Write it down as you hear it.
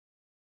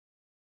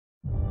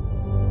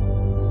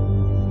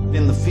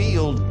In the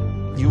field,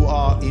 you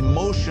are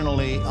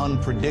emotionally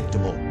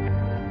unpredictable.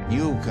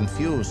 You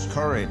confuse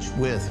courage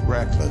with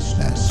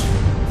recklessness.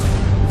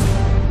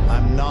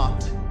 I'm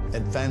not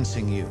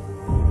advancing you.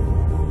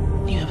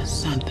 You have a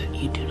son that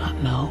you do not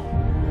know.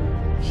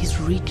 He's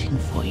reaching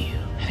for you,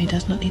 and he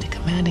does not need a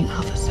commanding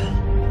officer.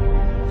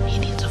 He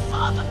needs a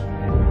father.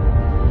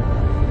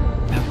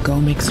 Now go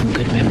make some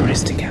good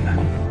memories together.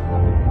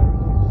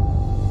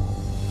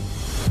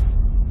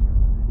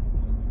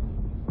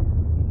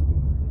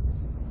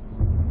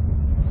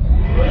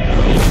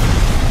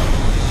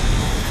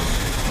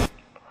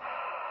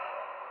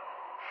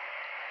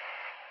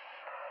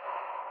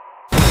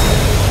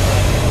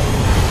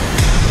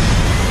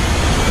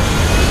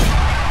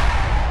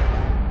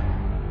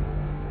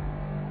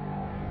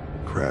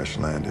 Crash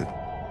landed.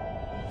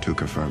 2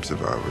 confirmed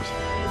survivors.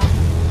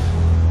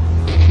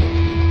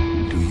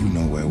 Do you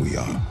know where we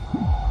are?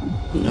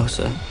 No,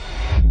 sir.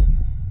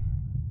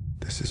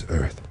 This is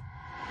Earth.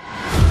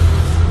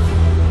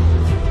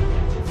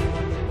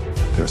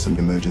 There's some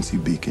emergency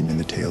beacon in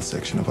the tail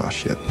section of our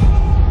ship,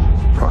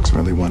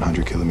 approximately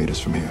 100 kilometers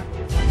from here.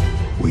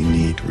 We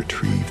need to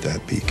retrieve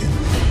that beacon.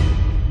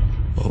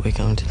 Or we're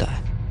going to die.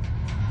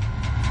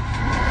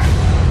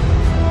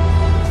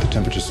 The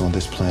temperatures on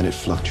this planet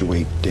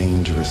fluctuate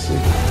dangerously.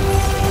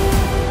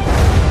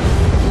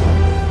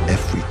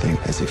 Everything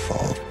has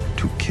evolved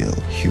to kill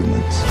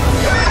humans.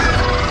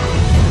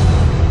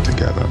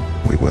 Together,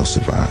 we will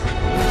survive.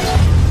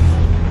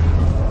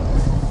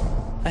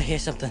 I hear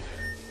something.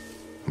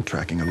 I'm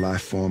tracking a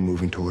life form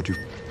moving toward you.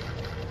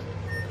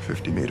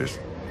 50 meters.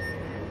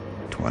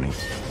 20.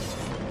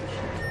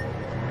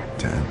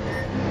 10.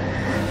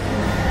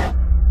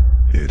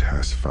 It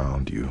has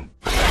found you.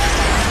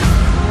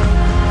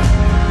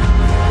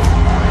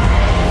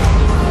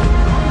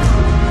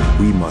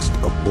 We must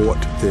abort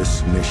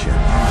this mission.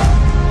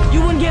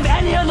 You wouldn't give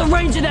any other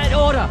ranger that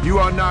order! You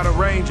are not a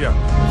ranger.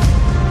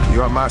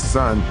 You are my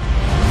son.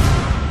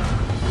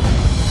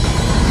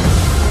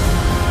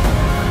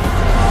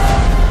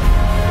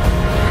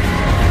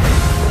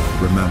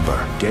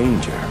 Remember,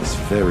 danger is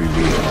very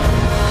real.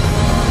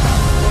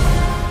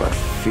 But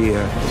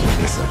fear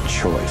is a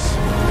choice.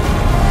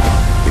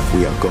 If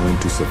we are going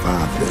to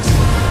survive this,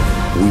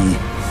 we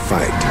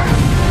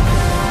fight.